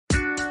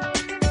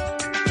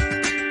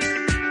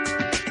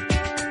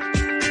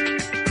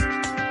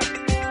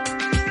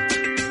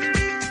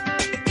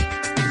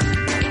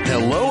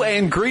Hello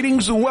and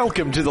greetings.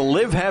 Welcome to the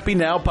Live Happy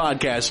Now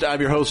podcast.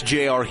 I'm your host,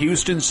 J.R.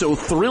 Houston. So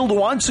thrilled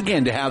once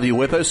again to have you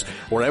with us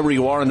wherever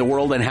you are in the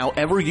world and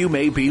however you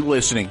may be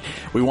listening.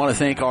 We want to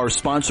thank our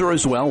sponsor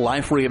as well,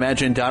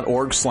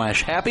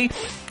 lifereimagine.org/happy.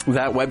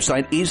 That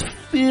website is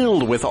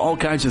filled with all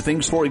kinds of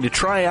things for you to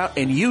try out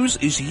and use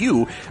as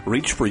you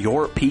reach for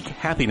your peak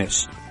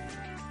happiness.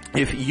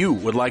 If you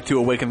would like to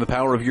awaken the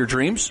power of your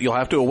dreams, you'll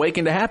have to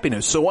awaken to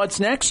happiness. So what's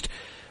next?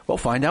 Well,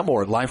 find out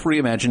more at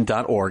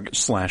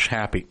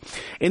lifereimagine.org/happy.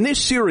 In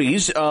this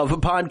series of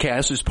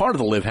podcasts, as part of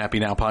the Live Happy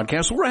Now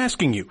podcast, we're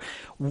asking you,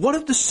 what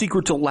if the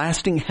secret to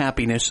lasting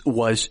happiness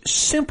was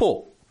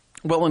simple?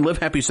 Well, in Live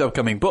Happy's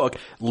upcoming book,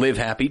 Live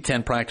Happy,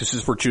 10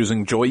 Practices for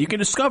Choosing Joy, you can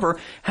discover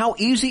how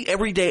easy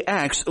everyday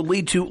acts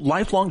lead to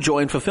lifelong joy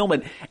and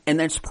fulfillment, and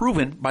that's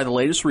proven by the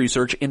latest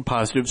research in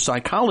positive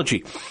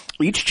psychology.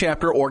 Each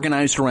chapter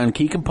organized around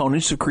key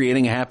components of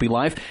creating a happy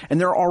life,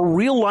 and there are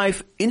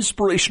real-life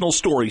inspirational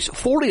stories,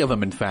 40 of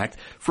them in fact,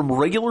 from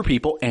regular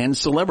people and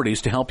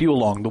celebrities to help you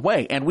along the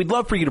way. And we'd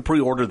love for you to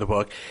pre-order the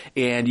book,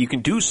 and you can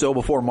do so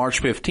before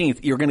March 15th.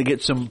 You're going to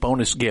get some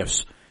bonus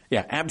gifts.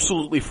 Yeah,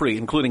 absolutely free,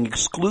 including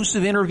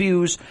exclusive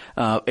interviews,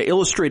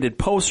 illustrated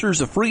posters,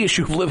 a free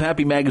issue of Live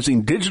Happy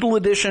Magazine digital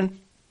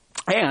edition,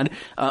 and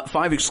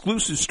 5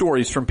 exclusive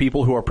stories from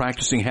people who are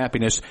practicing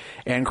happiness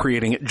and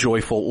creating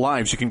joyful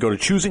lives. You can go to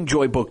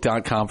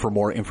choosingjoybook.com for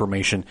more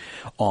information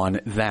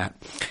on that.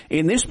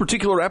 In this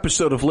particular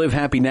episode of Live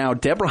Happy Now,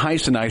 Deborah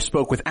Heiss and I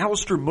spoke with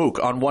Alistair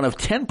Mook on one of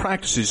 10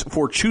 practices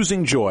for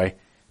choosing joy.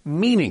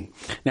 Meaning.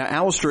 Now,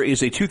 Alistair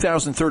is a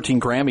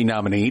 2013 Grammy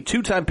nominee,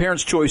 2-time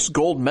Parents' Choice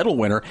Gold Medal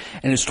winner,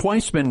 and has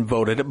twice been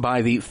voted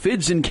by the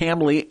Fids and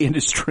Camley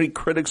Industry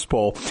Critics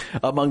Poll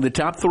among the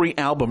top 3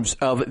 albums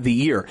of the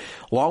year.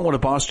 Long one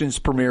of Boston's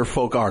premier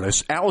folk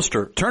artists,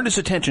 Alistair turned his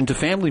attention to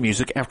family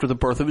music after the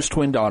birth of his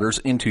twin daughters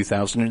in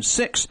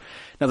 2006.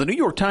 Now, the New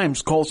York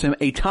Times calls him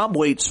a Tom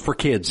Waits for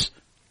kids.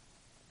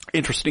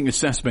 Interesting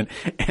assessment.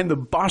 And the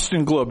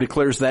Boston Globe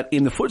declares that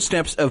in the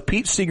footsteps of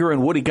Pete Seeger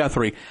and Woody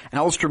Guthrie,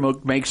 Alistair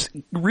Mook makes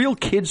real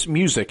kids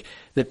music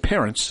that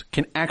parents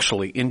can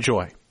actually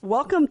enjoy.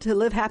 Welcome to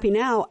Live Happy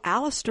Now,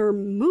 Alistair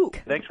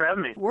Mook. Thanks for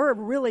having me. We're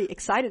really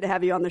excited to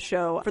have you on the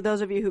show. For those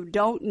of you who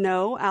don't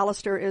know,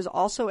 Alistair is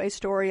also a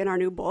story in our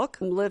new book,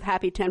 Live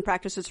Happy, 10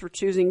 Practices for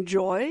Choosing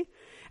Joy.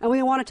 And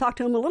we want to talk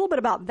to him a little bit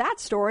about that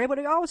story, but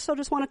we also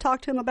just want to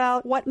talk to him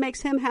about what makes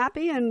him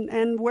happy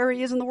and where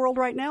he is in the world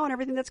right now and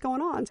everything that's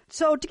going on.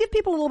 So to give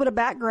people a little bit of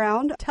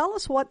background, tell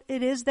us what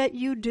it is that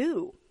you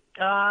do.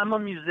 I'm a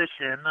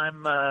musician.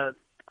 I'm a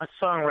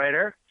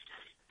songwriter.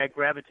 I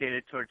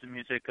gravitated towards the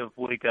music of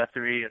Woody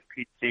Guthrie and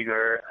Pete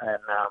Seeger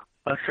and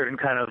a certain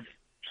kind of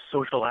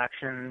social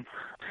action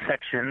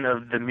section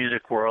of the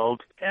music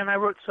world. And I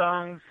wrote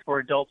songs for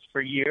adults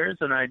for years,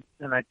 and I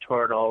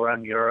toured all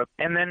around Europe.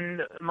 And then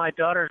my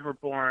daughters were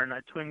born,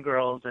 twin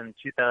girls, in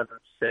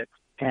 2006.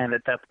 And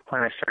at that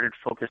point, I started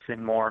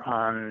focusing more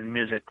on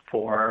music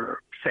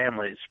for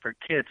families, for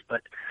kids,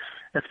 but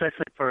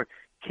especially for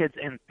kids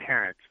and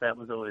parents. That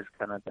was always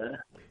kind of the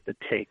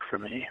take for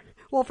me.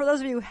 Well, for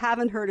those of you who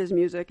haven't heard his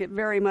music, it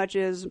very much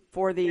is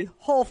for the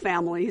whole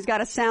family. He's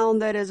got a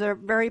sound that is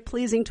very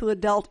pleasing to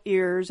adult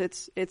ears.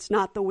 It's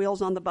not the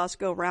wheels on the bus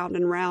go round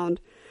and round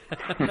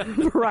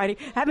variety.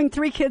 Having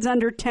 3 kids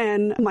under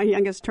 10, my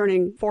youngest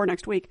turning 4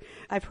 next week,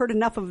 I've heard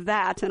enough of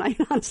that, and I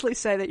honestly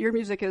say that your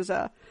music is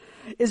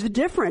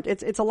different.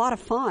 It's a lot of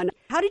fun.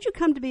 How did you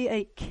come to be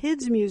a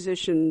kids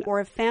musician or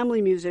a family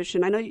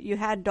musician? I know you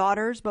had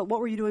daughters, but what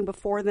were you doing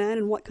before then,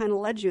 and what kind of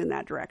led you in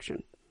that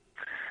direction?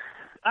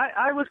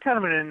 I was kind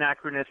of an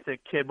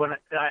anachronistic kid. When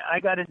I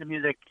got into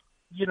music,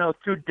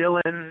 through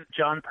Dylan,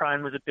 John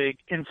Prine was a big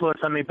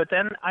influence on me. But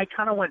then I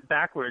kind of went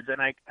backwards,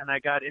 and I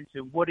got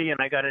into Woody,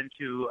 and I got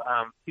into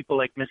people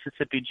like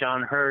Mississippi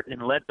John Hurt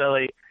and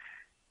Leadbelly.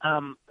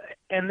 And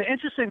the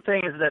interesting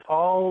thing is that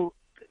all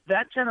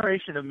that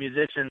generation of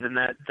musicians and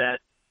that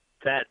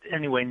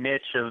anyway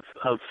niche of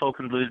folk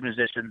and blues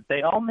musicians,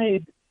 they all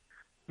made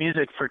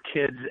music for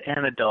kids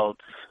and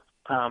adults.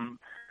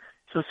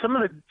 So some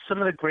of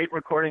the great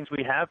recordings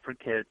we have for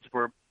kids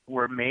were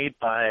made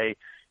by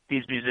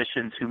these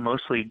musicians who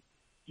mostly,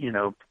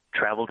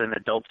 traveled in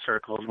adult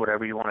circles,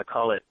 whatever you want to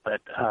call it.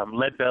 But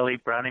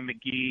Leadbelly, Brownie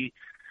McGhee,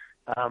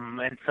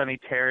 and Sonny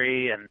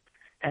Terry,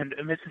 and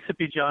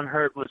Mississippi John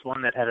Hurt was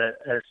one that had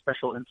a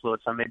special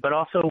influence on me. But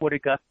also Woody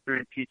Guthrie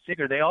and Pete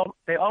Seeger, they all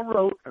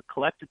wrote or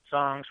collected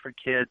songs for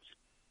kids,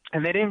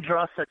 and they didn't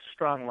draw such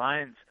strong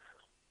lines,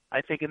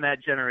 I think, in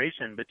that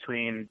generation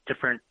between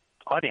different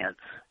audience.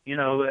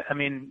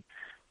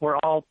 We're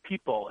all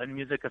people, and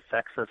music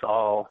affects us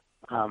all.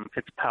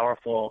 It's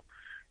powerful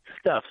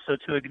stuff. So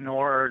to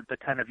ignore the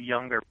kind of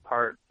younger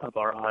part of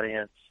our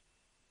audience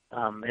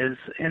is,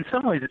 in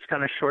some ways, it's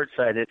kind of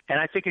short-sighted. And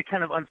I think a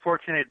kind of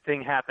unfortunate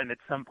thing happened at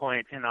some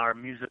point in our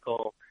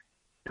musical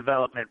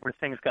development where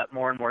things got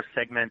more and more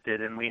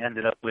segmented, and we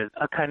ended up with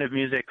a kind of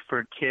music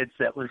for kids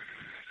that was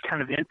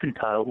kind of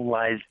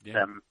infantilized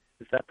them.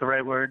 Is that the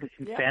right word?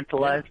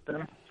 Infantilized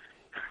them?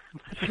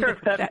 not sure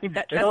if that means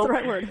that's the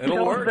right word.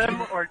 It'll work.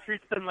 them or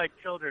treats them like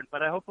children,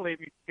 but I hopefully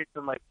it treats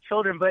them like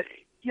children. But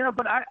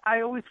but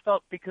I always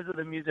felt because of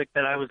the music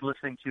that I was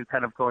listening to,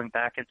 kind of going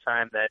back in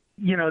time, that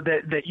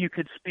that you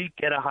could speak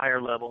at a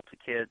higher level to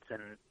kids,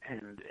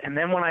 and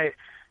then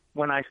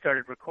when I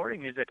started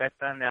recording music, I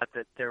found out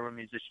that there were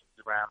musicians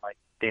around like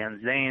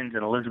Dan Zanes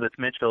and Elizabeth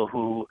Mitchell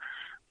who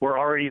were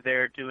already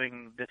there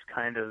doing this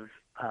kind of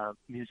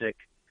music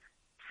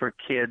for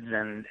kids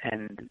and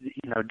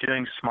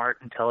doing smart,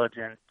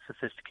 intelligent,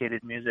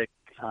 sophisticated music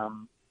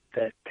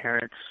that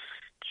parents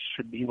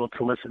should be able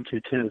to listen to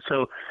too.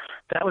 So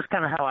that was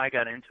kind of how I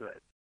got into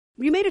it.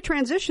 You made a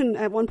transition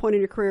at one point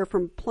in your career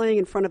from playing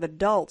in front of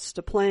adults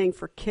to playing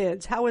for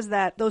kids. How is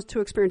those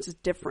two experiences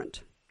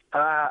different?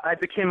 I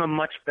became a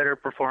much better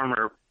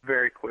performer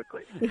very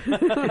quickly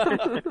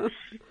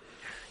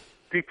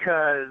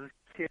because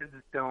kids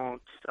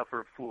don't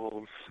suffer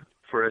fools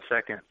for a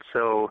second.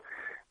 So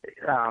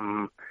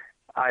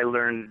I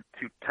learned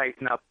to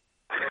tighten up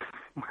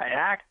my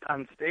act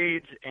on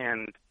stage,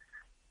 and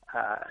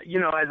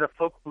as a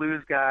folk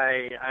blues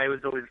guy, I was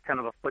always kind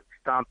of a foot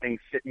stomping,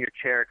 sit in your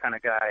chair kind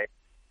of guy.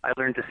 I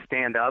learned to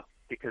stand up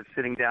because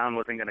sitting down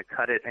wasn't going to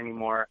cut it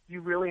anymore.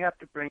 You really have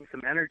to bring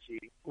some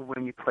energy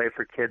when you play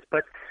for kids.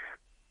 But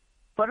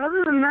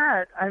other than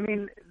that, I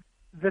mean,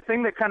 the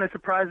thing that kind of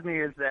surprised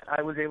me is that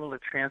I was able to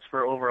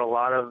transfer over a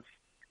lot of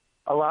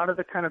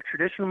the kind of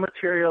traditional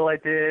material I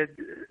did.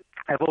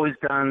 I've always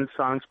done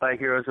songs by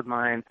heroes of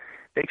mine.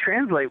 They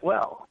translate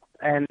well,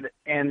 and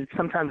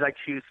sometimes I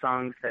choose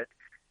songs that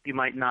you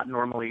might not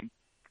normally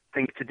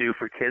think to do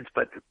for kids,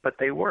 but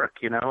they work,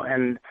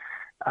 and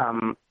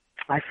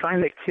I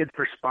find that kids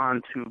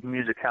respond to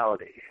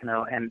musicality,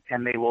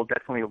 and they will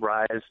definitely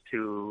rise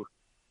to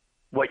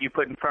what you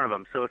put in front of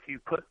them. So if you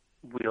put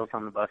Wheels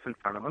on the Bus in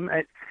front of them,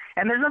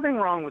 and there's nothing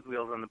wrong with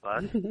Wheels on the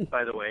Bus,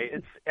 by the way.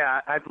 It's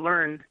I've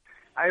learned.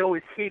 I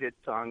always hated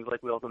songs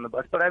like Wheels on the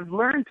Bus, but I've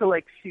learned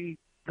to see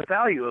the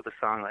value of a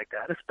song like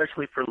that,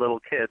 especially for little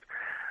kids.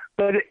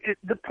 But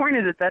the point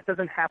is that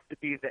doesn't have to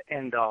be the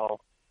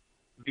end-all,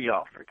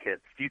 be-all for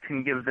kids. You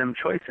can give them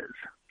choices.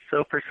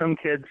 So for some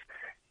kids,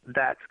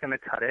 that's going to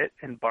cut it,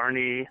 and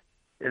Barney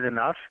is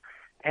enough.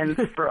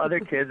 And for other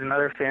kids and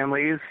other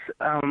families,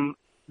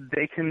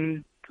 they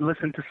can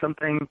listen to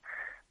something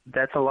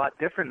that's a lot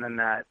different than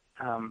that,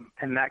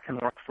 and that can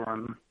work for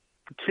them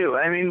too.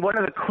 I mean, one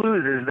of the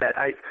clues is that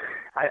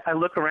I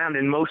look around,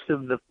 and most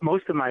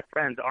of my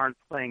friends aren't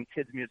playing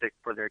kids music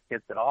for their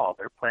kids at all.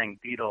 They're playing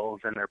Beatles,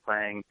 and they're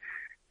playing,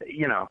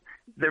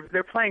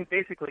 they're playing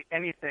basically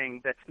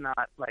anything that's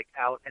not like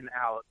out and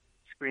out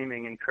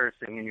screaming and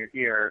cursing in your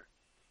ear.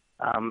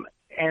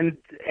 And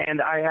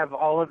I have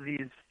all of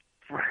these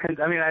friends.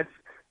 I mean, I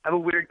have a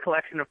weird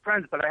collection of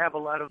friends, but I have a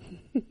lot of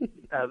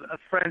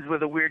friends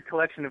with a weird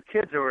collection of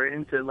kids who are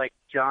into like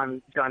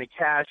Johnny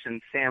Cash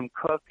and Sam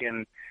Cooke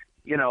and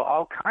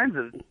all kinds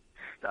of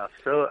stuff.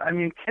 So I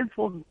mean, kids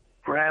will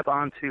grab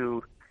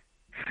onto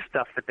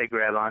stuff that they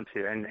grab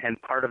onto,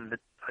 and part of the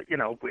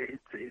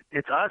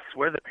it's us.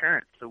 We're the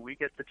parents, so we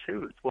get to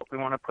choose what we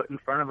want to put in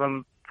front of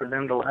them for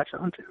them to latch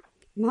onto.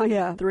 My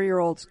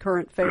 3-year-old's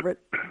current favorite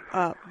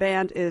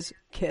band is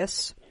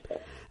Kiss.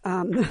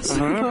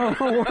 So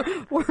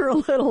we're a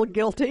little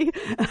guilty.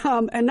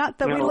 And not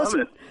that we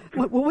listen.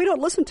 Well, we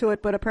don't listen to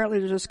it, but apparently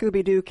there's a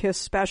Scooby-Doo Kiss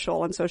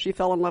special, and so she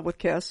fell in love with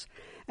Kiss.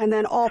 And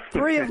then all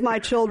three of my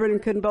children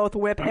can both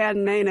whip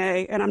and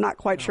nay-nay, and I'm not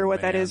quite sure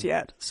what that is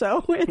yet.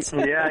 So it's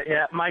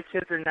yeah. My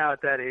kids are now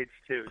at that age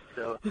too.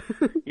 So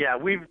yeah,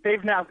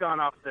 they've now gone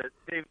off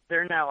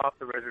they're now off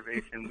the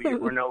reservation.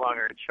 We're no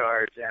longer in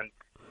charge, and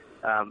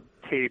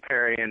Katy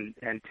Perry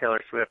and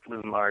Taylor Swift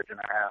loom large in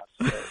our house.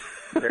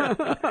 So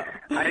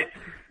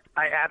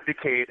I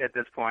abdicate at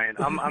this point.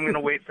 I'm going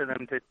to wait for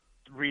them to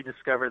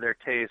rediscover their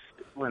taste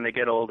when they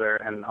get older,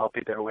 and I'll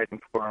be there waiting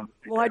for them.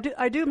 Well,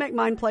 I do make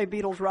mine play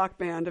Beatles Rock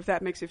Band, if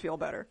that makes you feel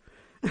better.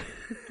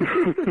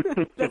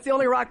 That's the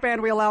only rock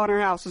band we allow in our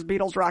house is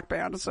Beatles Rock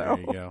Band. So there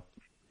you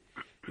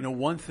go.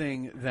 One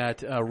thing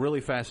that really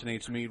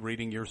fascinates me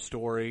reading your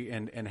story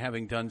and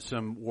having done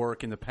some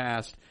work in the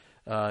past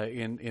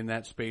in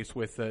that space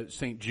with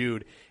St.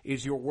 Jude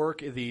is your work,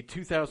 the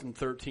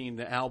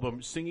 2013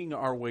 album Singing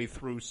Our Way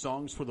Through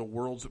Songs for the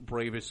World's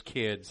Bravest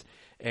Kids.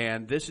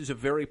 And this is a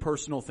very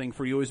personal thing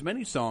for you, as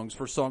many songs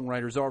for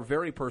songwriters are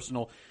very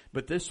personal,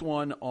 but this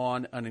one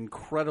on an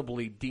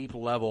incredibly deep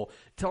level.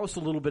 Tell us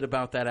a little bit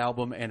about that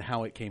album and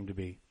how it came to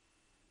be.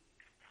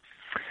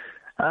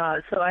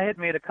 So I had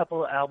made a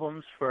couple of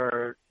albums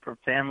for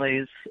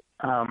families,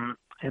 and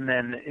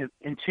then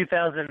in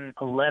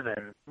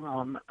 2011,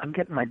 I'm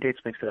getting my dates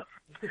mixed up.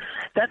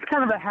 That's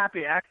kind of a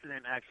happy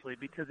accident, actually,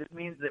 because it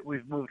means that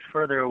we've moved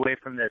further away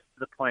from this to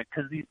the point,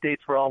 because these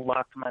dates were all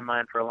locked in my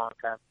mind for a long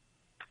time.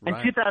 In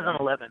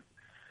 2011,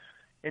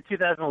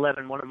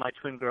 one of my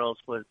twin girls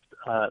was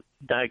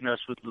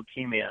diagnosed with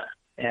leukemia,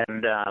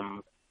 and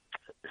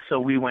so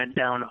we went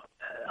down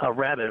a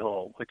rabbit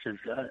hole, which is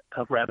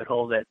a rabbit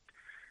hole that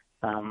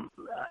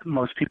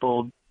most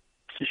people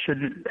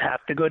shouldn't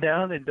have to go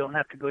down. They don't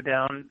have to go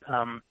down.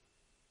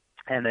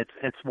 and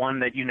it's one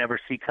that you never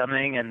see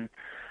coming, and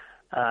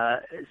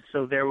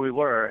so there we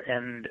were,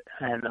 and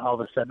all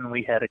of a sudden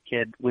we had a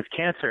kid with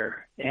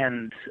cancer,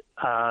 and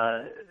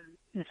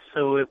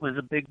so it was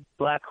a big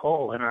black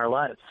hole in our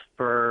lives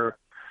for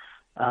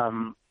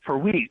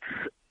weeks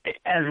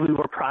as we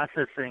were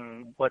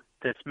processing what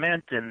this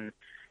meant, and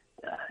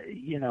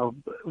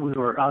we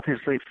were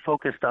obviously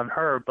focused on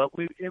her, but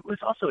it was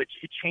also it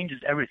changes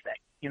everything.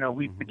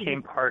 We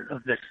became part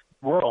of this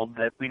world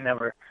that we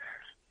never.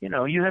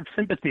 You have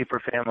sympathy for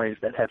families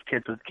that have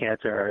kids with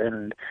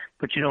cancer,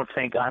 but you don't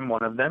think I'm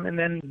one of them. And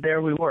then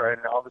there we were,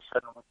 and all of a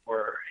sudden we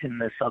were in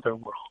this other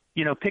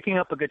world. Picking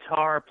up a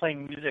guitar,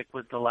 playing music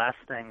was the last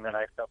thing that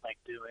I felt like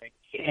doing.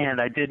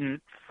 And I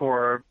didn't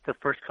for the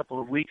first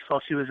couple of weeks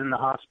while she was in the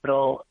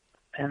hospital.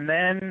 And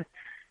then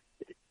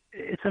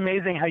it's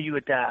amazing how you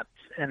adapt,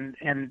 and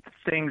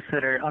things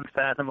that are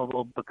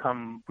unfathomable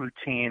become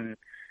routine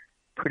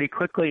pretty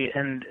quickly,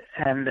 and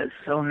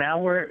so now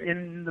we're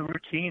in the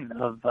routine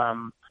of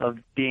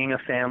being a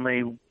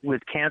family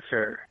with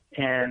cancer,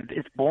 and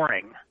it's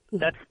boring.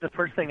 That's the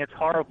first thing. It's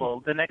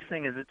horrible. The next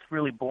thing is it's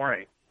really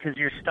boring because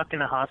you're stuck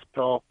in a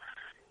hospital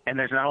and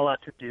there's not a lot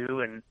to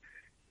do, and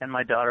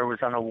my daughter was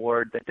on a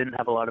ward that didn't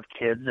have a lot of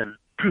kids,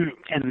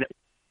 and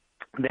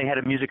they had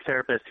a music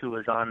therapist who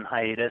was on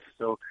hiatus,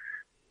 so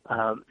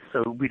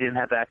we didn't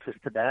have access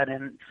to that,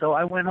 and so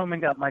I went home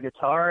and got my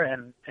guitar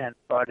and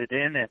brought it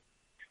in, and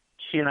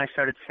she and I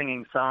started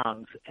singing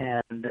songs,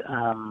 and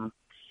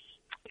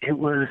it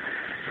was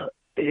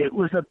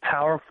a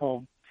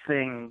powerful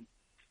thing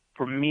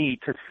for me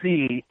to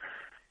see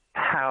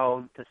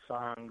how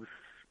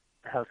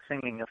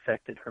singing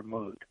affected her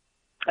mood.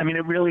 I mean,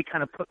 it really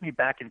kind of put me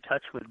back in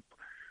touch with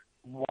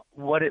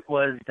what it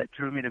was that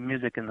drew me to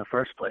music in the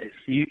first place.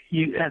 You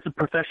as a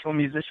professional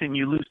musician,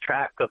 you lose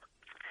track of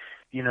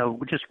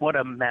just what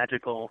a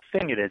magical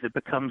thing it is. It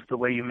becomes the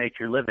way you make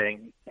your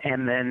living.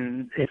 And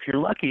then if you're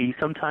lucky,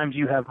 sometimes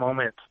you have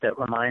moments that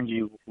remind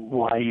you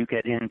why you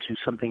get into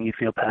something you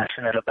feel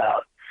passionate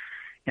about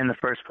in the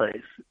first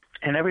place.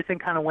 And everything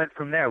kind of went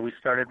from there. We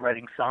started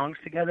writing songs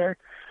together,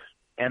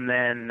 and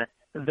then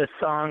the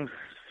songs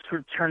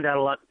turned out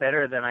a lot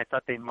better than I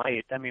thought they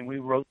might. I mean, we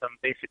wrote them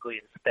basically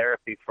as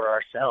therapy for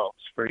ourselves,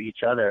 for each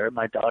other,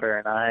 my daughter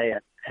and I,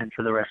 and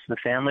for the rest of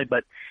the family.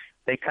 But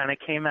they kind of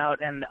came out,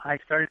 and I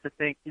started to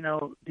think,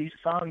 these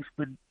songs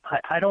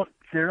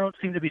there don't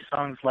seem to be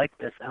songs like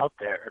this out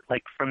there,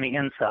 like from the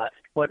inside,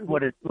 what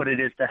it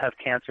is to have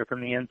cancer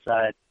from the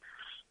inside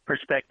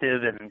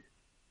perspective.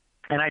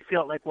 And I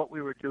felt like what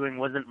we were doing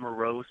wasn't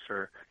morose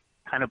or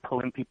kind of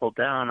pulling people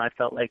down. I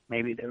felt like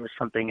maybe there was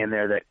something in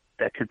there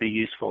that could be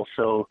useful.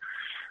 So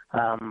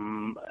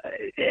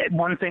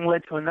one thing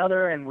led to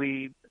another,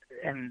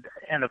 and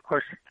of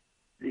course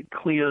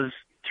Cleo's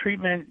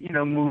treatment,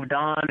 moved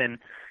on,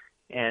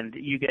 and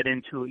you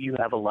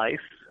have a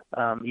life,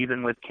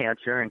 even with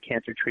cancer and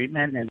cancer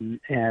treatment,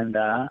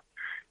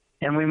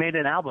 and we made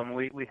an album.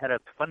 We had a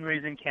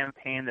fundraising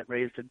campaign that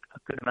raised a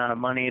good amount of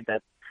money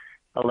that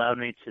allowed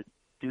me to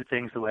do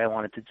things the way I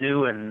wanted to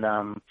do,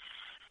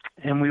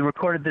 and we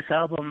recorded this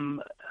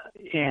album,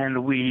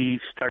 and we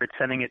started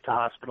sending it to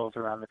hospitals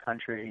around the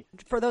country.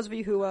 For those of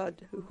you who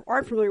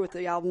aren't familiar with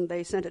the album,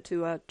 they sent it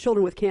to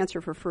children with cancer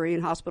for free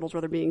in hospitals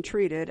where they're being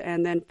treated,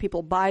 and then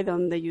people buy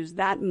them. They use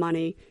that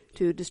money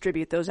to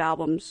distribute those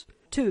albums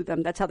to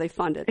them. That's how they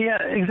fund it.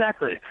 Yeah,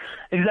 exactly.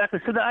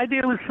 So the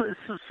idea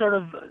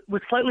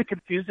was slightly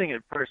confusing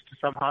at first to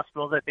some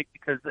hospitals, I think,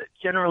 because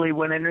generally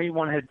when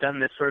anyone had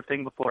done this sort of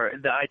thing before,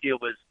 the idea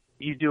was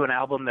you do an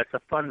album that's a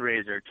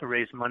fundraiser to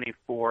raise money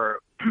for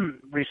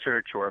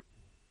research or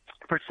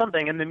for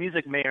something, and the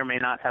music may or may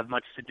not have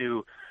much to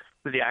do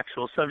with the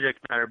actual subject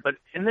matter. But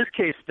in this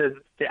case, the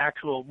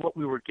actual, what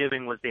we were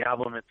giving was the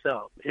album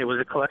itself. It was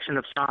a collection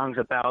of songs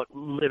about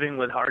living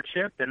with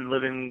hardship and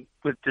living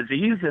with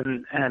disease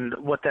and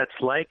what that's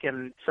like,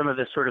 and some of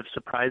the sort of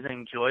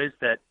surprising joys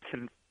that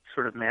can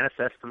sort of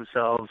manifest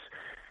themselves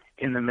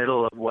in the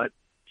middle of what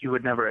you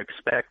would never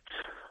expect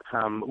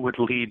would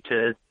lead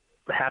to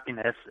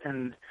happiness.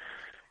 And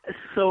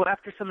so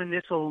after some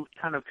initial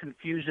kind of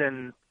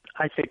confusion,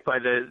 I think by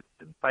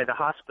the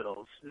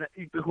hospitals,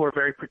 who are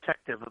very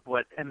protective of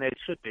what, and they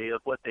should be,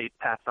 of what they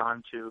pass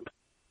on to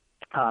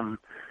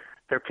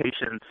their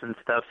patients and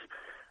stuff,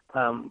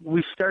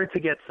 we started to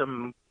get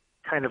some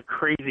kind of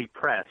crazy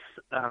press.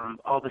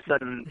 All of a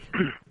sudden,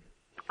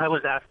 I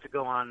was asked to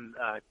go on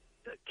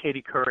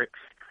Katie Couric's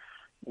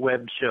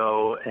web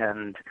show,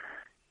 and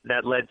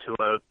that led to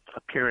an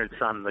appearance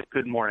on the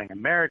Good Morning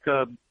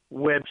America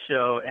web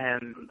show,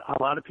 and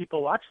a lot of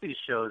people watch these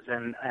shows,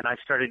 and I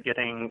started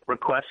getting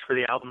requests for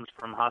the albums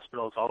from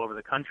hospitals all over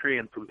the country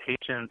and from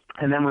patients,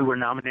 and then we were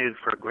nominated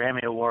for a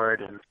Grammy Award,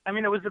 and I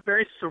mean, it was a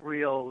very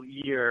surreal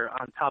year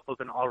on top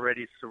of an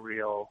already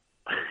surreal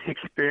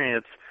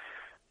experience,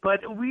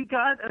 but we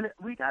got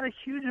a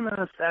huge amount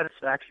of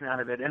satisfaction out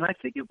of it, and I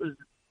think it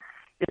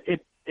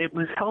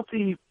was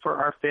healthy for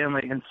our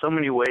family in so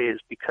many ways,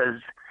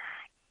 because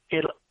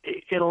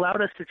it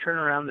allowed us to turn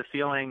around the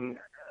feeling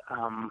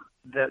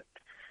that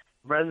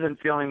rather than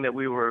feeling that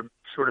we were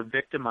sort of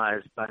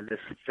victimized by this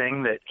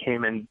thing that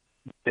came and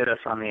bit us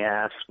on the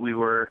ass. We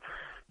were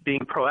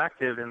being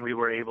proactive, and we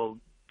were able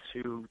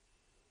to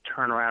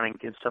turn around and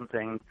give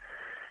something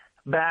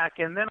back.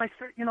 And then I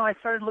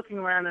started looking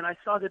around, and I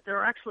saw that there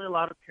are actually a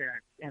lot of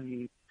parents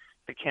in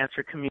the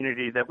cancer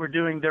community that were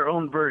doing their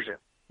own version.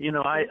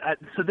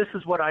 So this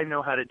is what I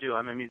know how to do.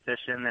 I'm a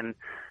musician, and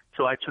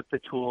so I took the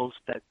tools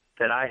that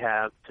I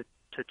have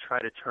to try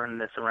to turn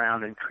this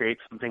around and create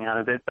something out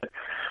of it. But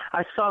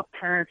I saw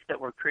parents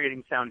that were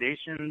creating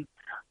foundations,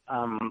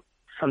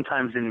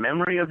 sometimes in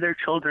memory of their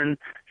children,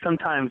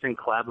 sometimes in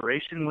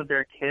collaboration with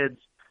their kids,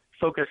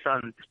 focused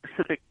on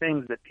specific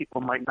things that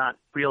people might not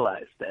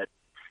realize that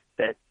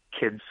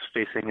kids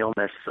facing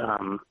illness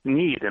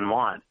need and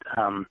want.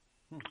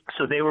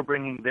 So they were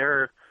bringing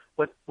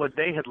what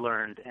they had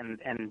learned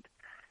and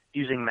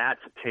using that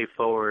to pay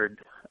forward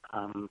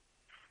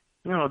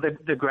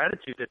the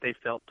gratitude that they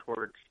felt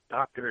towards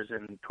doctors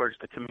and towards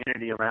the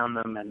community around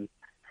them. And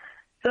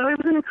so it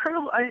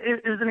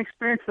was an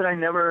experience that I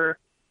never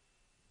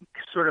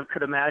sort of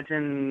could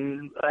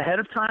imagine ahead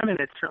of time, and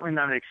it's certainly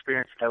not an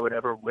experience that I would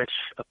ever wish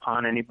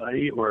upon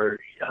anybody or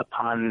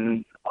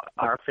upon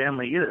our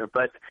family either.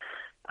 But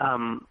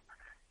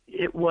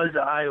it was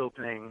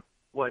eye-opening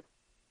what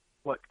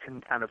can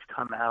kind of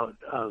come out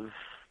of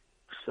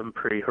some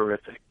pretty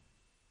horrific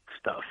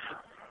stuff.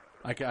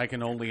 I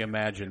can only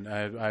imagine.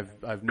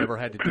 I've never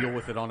had to deal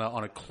with it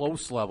on a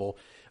close level,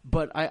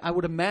 but I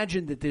would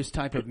imagine that this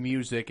type of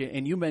music,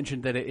 and you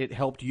mentioned that it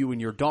helped you and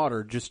your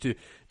daughter just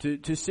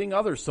to sing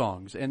other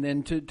songs and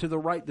then to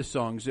write the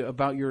songs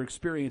about your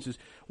experiences.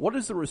 What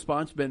has the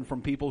response been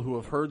from people who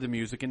have heard the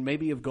music and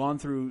maybe have gone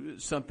through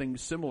something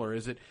similar?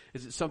 Is it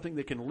something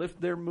that can lift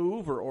their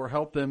mood or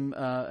help them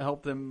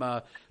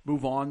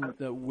move on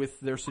with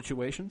their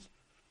situations?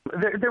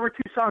 There were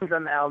two songs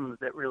on the album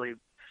that really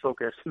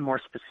focus more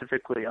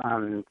specifically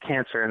on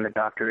cancer and the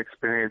doctor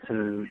experience,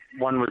 and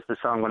one was the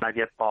song When I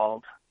Get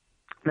Bald.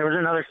 There was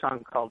another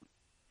song called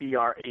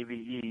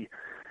BRAVE,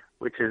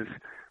 which is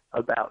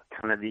about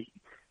kind of the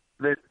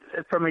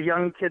from a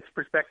young kid's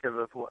perspective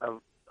of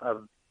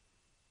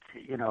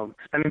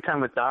spending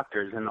time with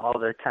doctors and all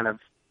the kind of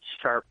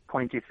sharp,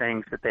 pointy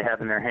things that they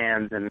have in their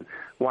hands and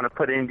want to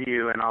put into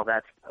you and all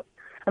that stuff.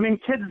 I mean,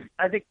 kids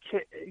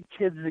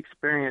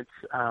experience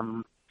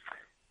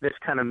this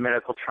kind of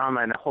medical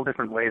trauma in a whole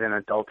different way than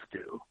adults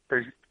do.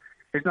 There's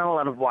not a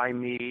lot of why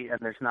me, and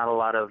there's not a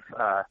lot of,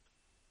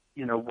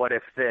 what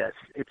if this?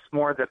 It's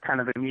more the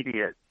kind of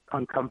immediate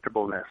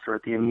uncomfortableness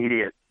or the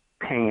immediate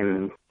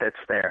pain that's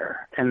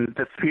there. And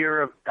the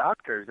fear of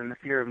doctors and the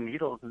fear of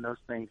needles and those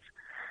things,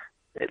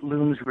 it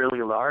looms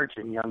really large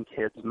in young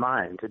kids'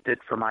 minds. It did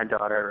for my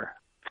daughter.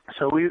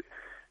 So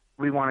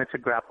we wanted to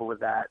grapple with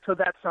that. So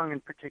that song in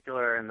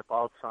particular and the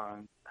Bald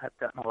song have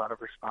gotten a lot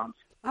of response.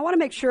 I want to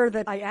make sure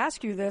that I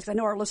ask you this. I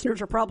know our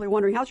listeners are probably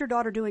wondering, how's your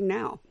daughter doing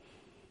now?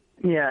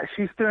 Yeah,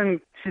 she's doing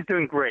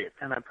great,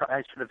 and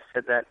I should have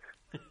said that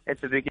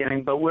at the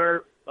beginning. But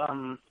we're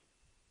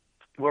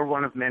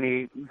one of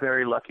many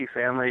very lucky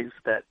families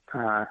that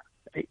I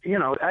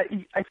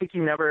think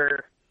you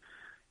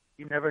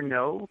never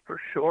know for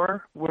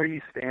sure where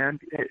you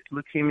stand.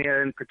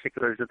 Leukemia in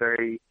particular is a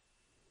very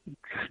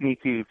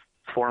sneaky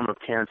form of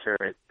cancer.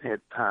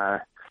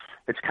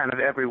 It's kind of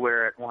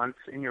everywhere at once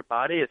in your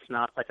body. It's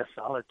not like a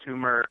solid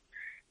tumor,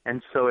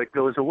 and so it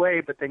goes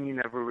away, but then you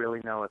never really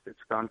know if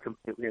it's gone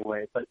completely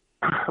away. But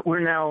we're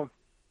now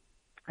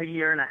a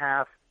year and a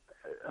half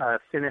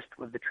finished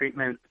with the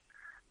treatment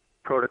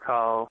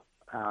protocol,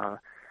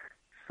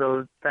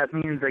 so that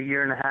means a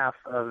year and a half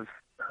of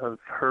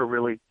her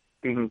really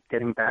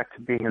getting back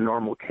to being a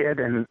normal kid,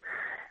 and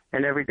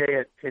every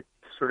day it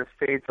sort of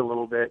fades a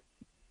little bit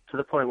to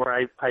the point where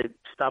I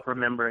stop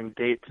remembering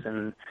dates.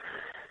 And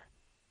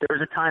there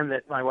was a time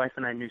that my wife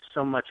and I knew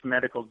so much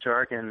medical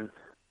jargon,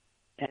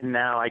 and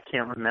now I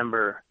can't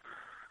remember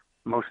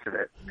most of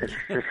it. It's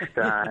just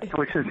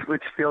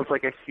which feels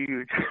like a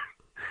huge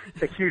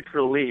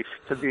relief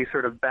to be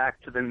sort of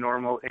back to the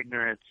normal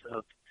ignorance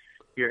of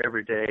your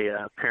everyday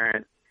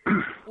parent.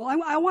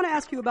 Well, I want to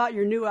ask you about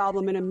your new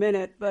album in a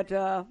minute, but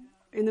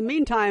in the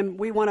meantime,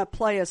 we want to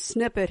play a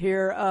snippet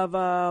here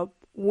of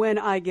When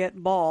I Get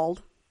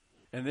Bald.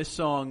 And this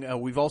song,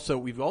 we've also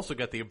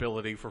got the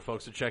ability for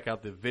folks to check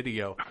out the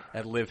video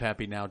at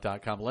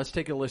livehappynow.com. Let's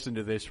take a listen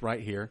to this right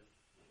here.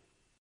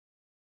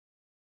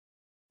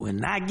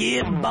 When I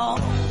get bald,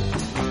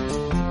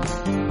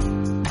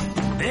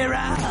 there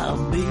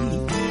I'll be,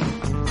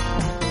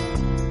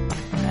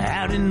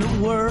 out in the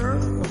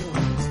world,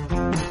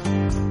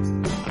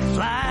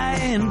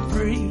 flying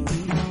free,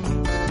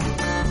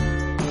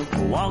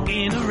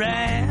 walking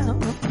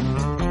around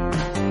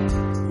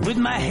with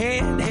my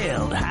head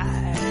held high.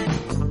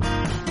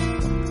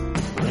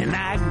 When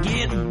I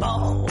get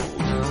bald,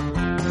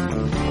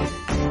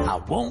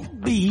 I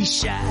won't be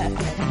shy.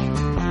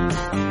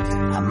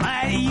 I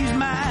might use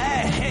my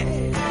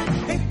head,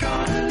 ain't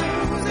gonna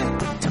lose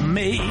it, to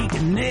make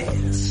a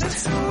nest.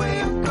 That's the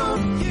way I'm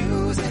gonna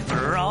use it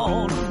for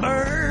all the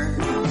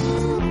birds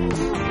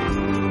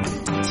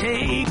to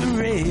take a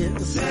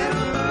rest.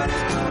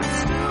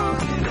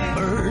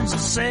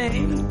 birds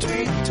sing,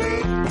 tweet,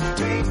 tweet,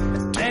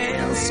 tweet,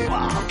 tails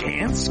squawk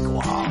and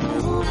squawk.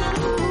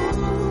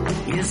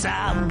 Yes,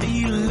 I'll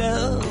be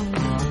loved.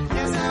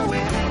 Yes, I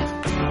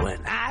will.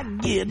 When I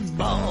get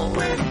bald.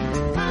 When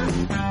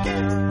I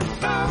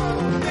get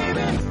bald,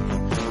 baby.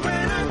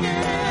 When I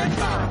get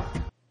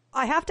bald.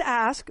 I have to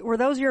ask, were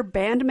those your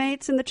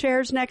bandmates in the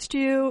chairs next to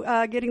you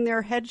getting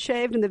their head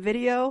shaved in the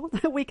video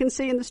that we can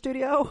see in the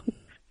studio?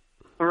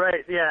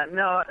 Right, yeah.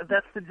 No,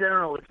 that's the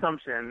general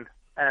assumption.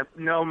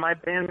 No, my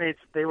bandmates,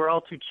 they were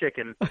all too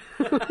chicken.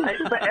 But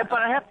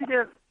I have to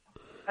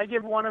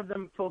give one of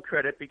them full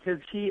credit because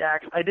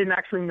I didn't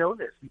actually know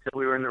this until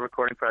we were in the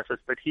recording process,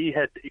 but he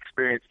had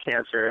experienced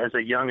cancer as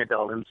a young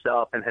adult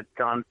himself and had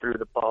gone through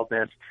the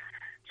baldness.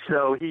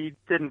 So he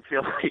didn't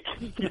feel like,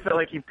 he felt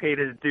like he paid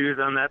his dues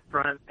on that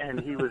front, and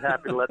he was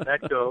happy to let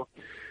that go.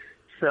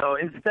 So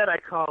instead I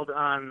called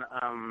on,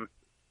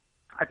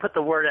 I put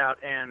the word out,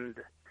 and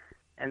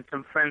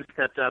some friends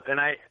stepped up. And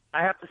I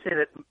have to say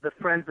that the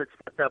friends that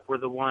stepped up were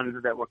the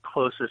ones that were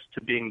closest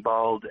to being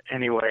bald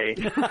anyway.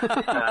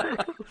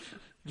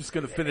 Just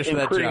going to finish that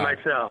job. Including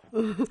myself.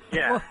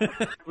 Yeah.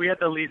 We had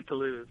the least to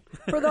lose.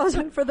 For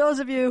those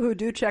of you who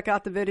do check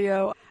out the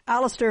video,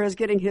 Alistair is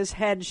getting his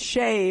head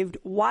shaved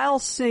while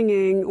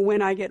singing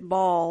When I Get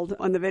Bald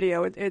on the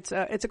video.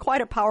 It's quite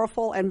a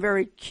powerful and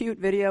very cute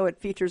video. It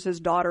features his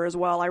daughter as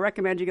well. I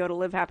recommend you go to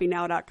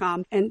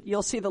livehappynow.com and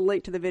you'll see the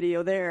link to the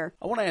video there.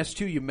 I want to ask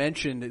too, you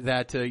mentioned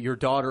that your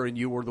daughter and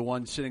you were the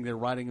ones sitting there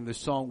writing this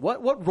song.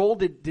 What role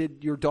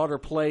did your daughter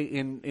play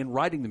in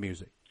writing the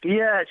music?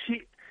 Yeah,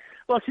 she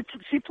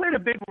played a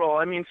big role.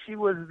 I mean, she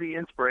was the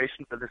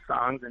inspiration for the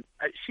songs, and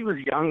she was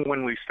young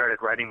when we started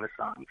writing the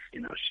songs.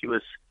 You know, she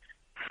was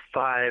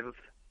 5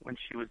 when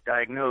she was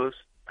diagnosed.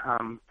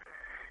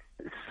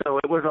 So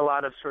it was a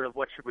lot of sort of,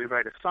 what should we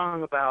write a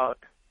song about?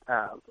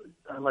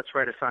 Let's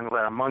write a song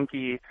about a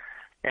monkey,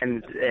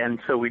 and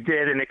so we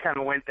did, and it kind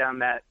of went down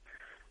that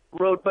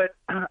road. But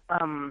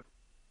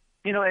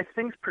you know, as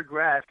things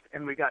progressed,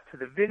 and we got to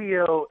the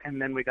video, and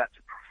then we got to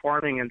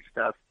performing and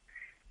stuff,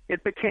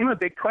 it became a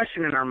big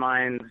question in our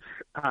minds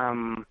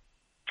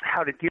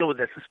how to deal with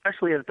this,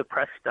 especially as the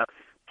press stuff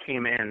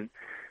came in.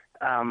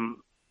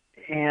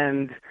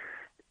 And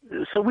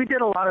so we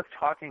did a lot of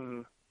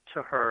talking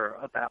to her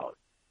about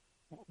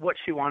what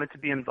she wanted to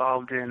be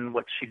involved in,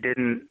 what she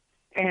didn't.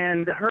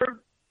 And her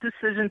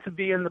decision to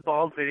be in the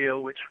bald video,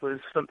 which was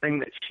something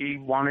that she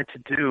wanted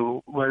to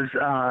do, was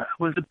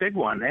a big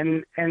one.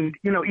 And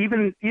you know,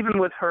 even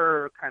with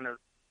her kind of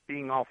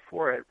being all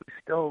for it, we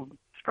still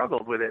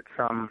struggled with it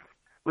some.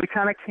 We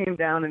kind of came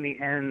down in the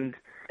end,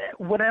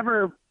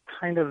 whatever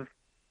kind of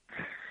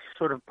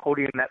sort of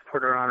podium that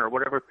put her on, or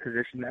whatever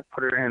position that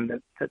put her in,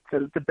 that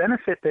the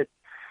benefit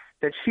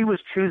that she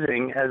was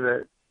choosing as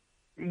a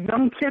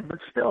young kid, but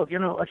still, you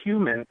know, a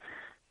human,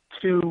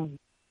 to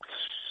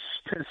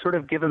sort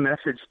of give a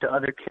message to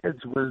other kids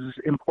was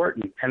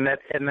important, and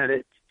that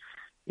it,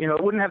 you know,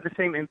 it wouldn't have the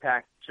same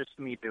impact just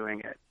me doing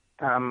it.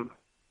 And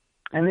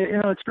you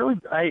know, it's really,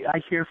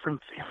 I hear from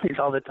families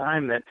all the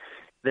time that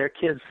their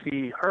kids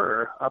see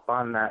her up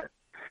on that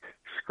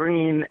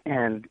screen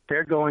and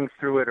they're going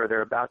through it, or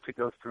they're about to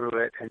go through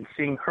it, and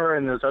seeing her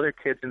and those other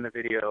kids in the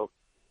video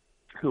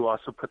who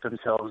also put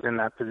themselves in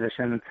that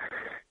position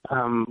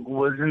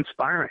was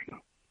inspiring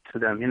to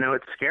them. You know,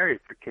 it's scary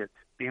for kids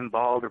being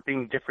bald or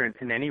being different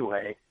in any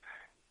way.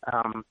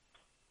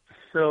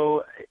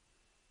 So,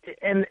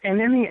 and in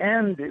the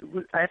end,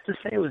 I have to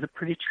say, it was a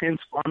pretty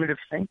transformative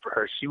thing for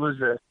her. She was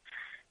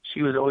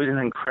always an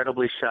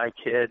incredibly shy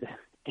kid,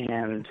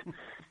 and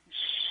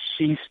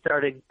she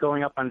started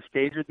going up on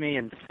stage with me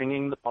and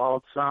singing the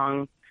bald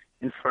song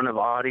in front of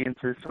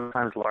audiences,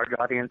 sometimes large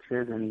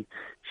audiences, and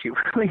she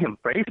really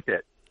embraced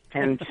it.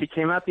 And she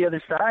came out the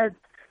other side,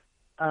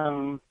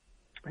 and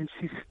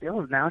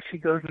now she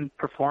goes and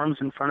performs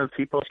in front of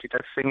people. She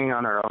does singing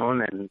on her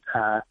own, and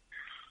I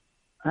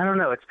don't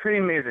know, it's pretty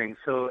amazing.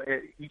 So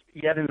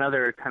yet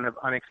another kind of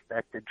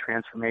unexpected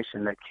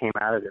transformation that came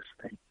out of this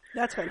thing.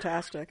 That's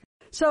fantastic.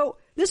 So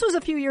this was a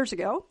few years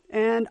ago,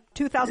 and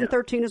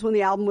 2013 is when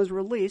the album was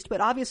released,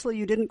 but obviously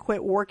you didn't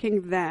quit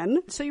working then.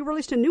 So you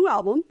released a new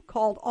album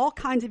called All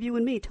Kinds of You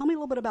and Me. Tell me a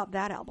little bit about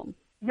that album.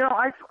 You know,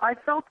 I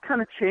felt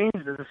kind of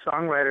changed as a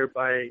songwriter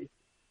by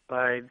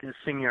the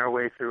Singing Our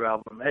Way Through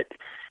album.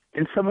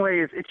 In some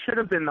ways, it should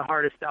have been the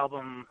hardest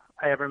album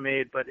I ever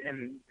made, but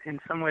in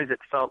some ways it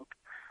felt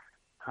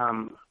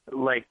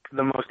like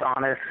the most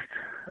honest.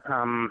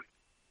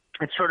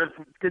 It sort of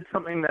did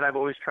something that I've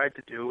always tried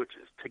to do, which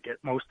is to get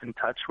most in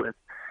touch with,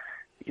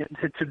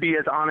 to be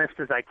as honest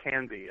as I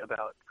can be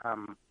about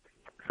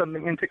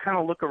something, and to kind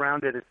of look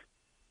around it,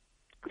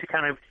 to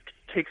kind of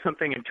take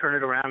something and turn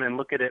it around and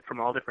look at it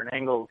from all different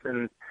angles.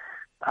 And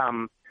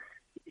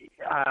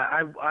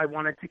I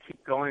wanted to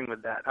keep going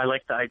with that. I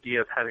like the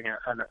idea of having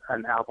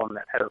an album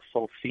that had a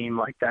full theme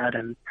like that.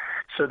 And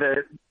so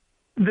the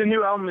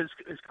new album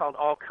is called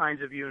All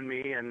Kinds of You and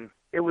Me, and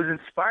it was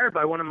inspired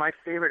by one of my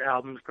favorite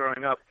albums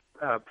growing up,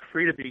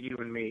 Free to Be You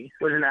and Me.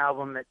 It was an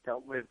album that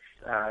dealt with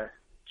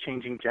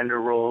changing gender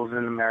roles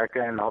in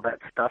America and all that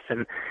stuff.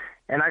 And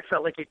and I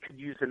felt like it could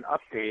use an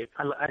update.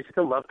 I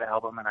still love the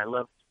album, and I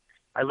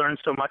learned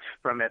so much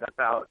from it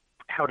about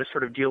how to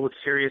sort of deal with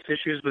serious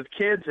issues with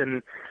kids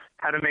and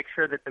how to make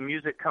sure that the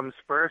music comes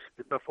first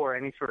before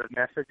any sort of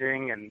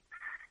messaging, and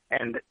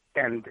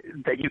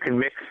that you can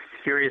mix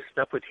serious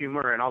stuff with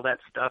humor and all that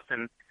stuff.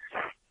 And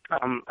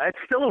it's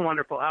still a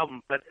wonderful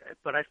album, but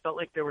I felt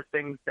like there were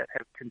things that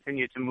have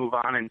continued to move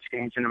on and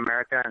change in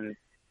America, and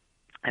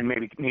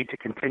maybe need to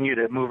continue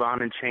to move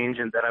on and change,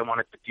 and that I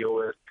wanted to deal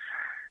with.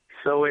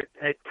 So it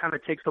kind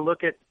of takes a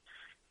look at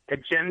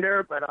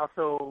gender, but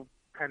also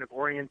kind of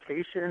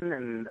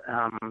orientation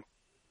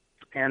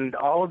and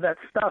all of that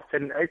stuff,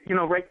 and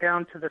right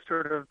down to the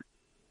sort of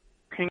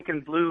pink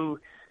and blue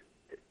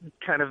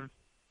kind of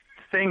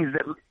things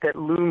that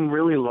loom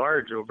really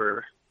large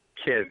over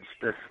kids.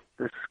 This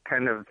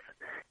kind of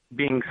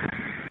being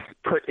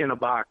put in a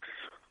box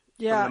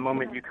from the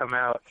moment you come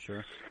out.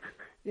 Sure.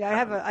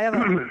 Yeah, I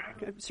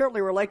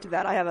certainly relate to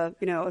that. I have a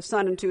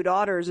son and 2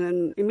 daughters,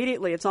 and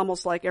immediately it's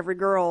almost like every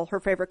girl, her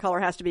favorite color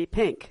has to be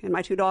pink. And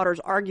my 2 daughters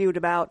argued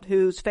about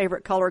whose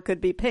favorite color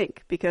could be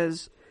pink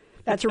because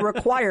that's a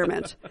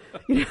requirement,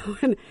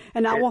 and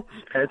now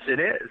yes, it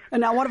is.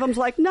 And now one of them's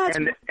like, no,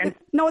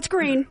 it's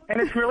green.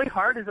 And it's really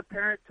hard as a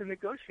parent to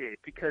negotiate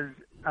because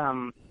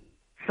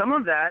some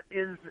of that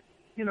is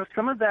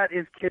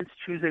kids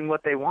choosing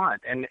what they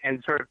want and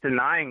sort of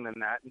denying them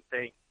that and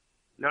saying,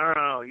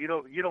 no, you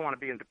don't want to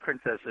be into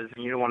princesses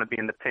and you don't want to be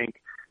into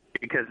pink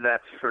because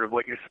that's sort of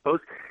what you're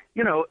supposed to.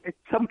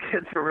 Some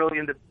kids are really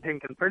into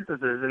pink and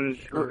princesses and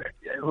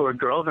who are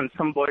girls, and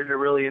some boys are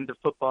really into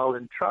football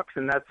and trucks,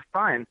 and that's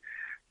fine.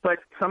 But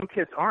some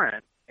kids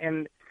aren't.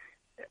 And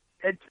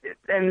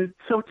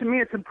so to me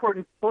it's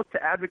important both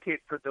to advocate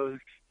for those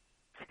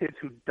kids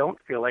who don't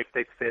feel like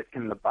they fit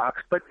in the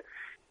box, but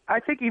I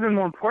think even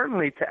more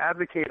importantly to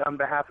advocate on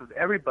behalf of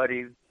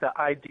everybody the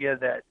idea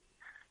that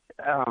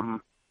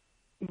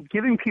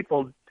giving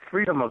people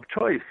freedom of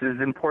choice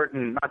is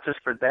important, not just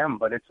for them,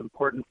 but it's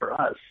important for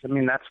us. I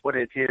mean, that's what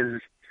it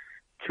is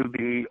to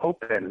be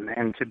open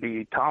and to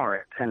be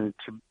tolerant and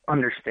to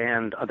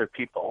understand other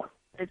people.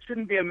 It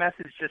shouldn't be a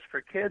message just for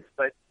kids,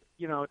 but,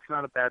 it's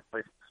not a bad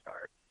place to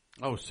start.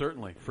 Oh,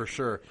 certainly, for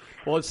sure.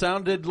 Well, it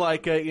sounded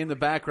like in the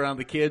background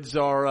the kids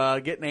are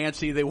getting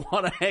antsy. They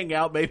want to hang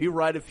out, maybe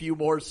write a few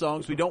more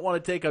songs. We don't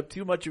want to take up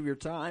too much of your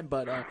time,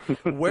 but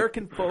where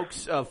can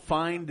folks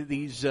find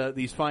these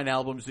fine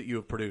albums that you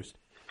have produced?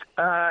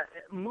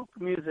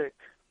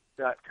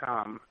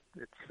 mookmusic.com.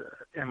 It's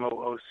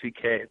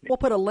MOOCK. We'll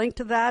put a link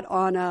to that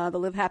on the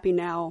Live Happy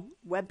Now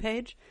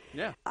webpage.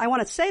 Yeah. I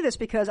want to say this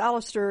because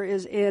Alistair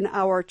is in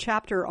our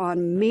chapter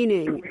on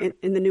meaning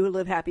in the new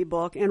Live Happy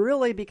book, and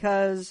really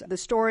because the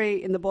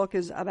story in the book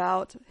is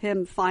about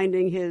him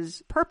finding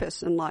his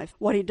purpose in life,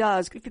 what he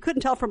does. If you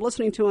couldn't tell from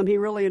listening to him, he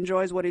really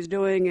enjoys what he's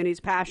doing, and he's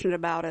passionate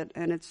about it,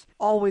 and it's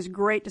always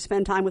great to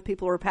spend time with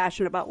people who are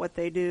passionate about what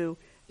they do.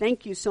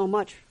 Thank you so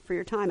much for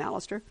your time,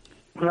 Alistair.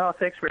 Well,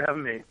 thanks for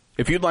having me.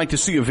 If you'd like to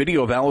see a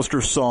video of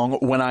Alistair's song,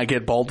 When I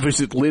Get Bald,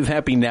 visit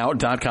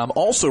livehappynow.com.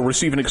 Also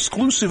receive an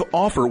exclusive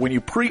offer when you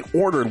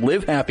pre-order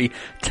Live Happy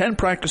 10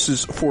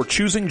 Practices for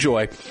Choosing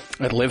Joy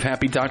at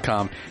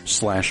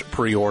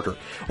livehappy.com/preorder. Well,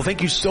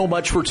 thank you so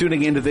much for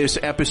tuning into this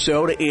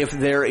episode. If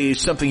there is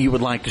something you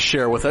would like to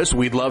share with us,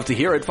 we'd love to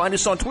hear it. Find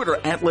us on Twitter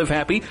at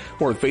livehappy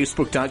or at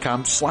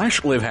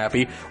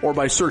facebook.com/livehappy or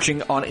by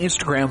searching on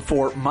Instagram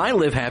for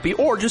MyLiveHappy,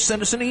 or just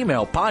send us an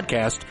email,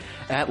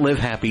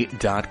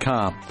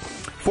 podcast@livehappy.com.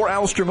 For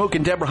Alistair Mook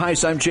and Deborah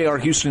Heiss, I'm J.R.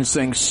 Houston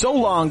saying so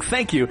long,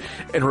 thank you,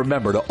 and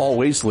remember to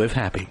always live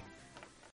happy.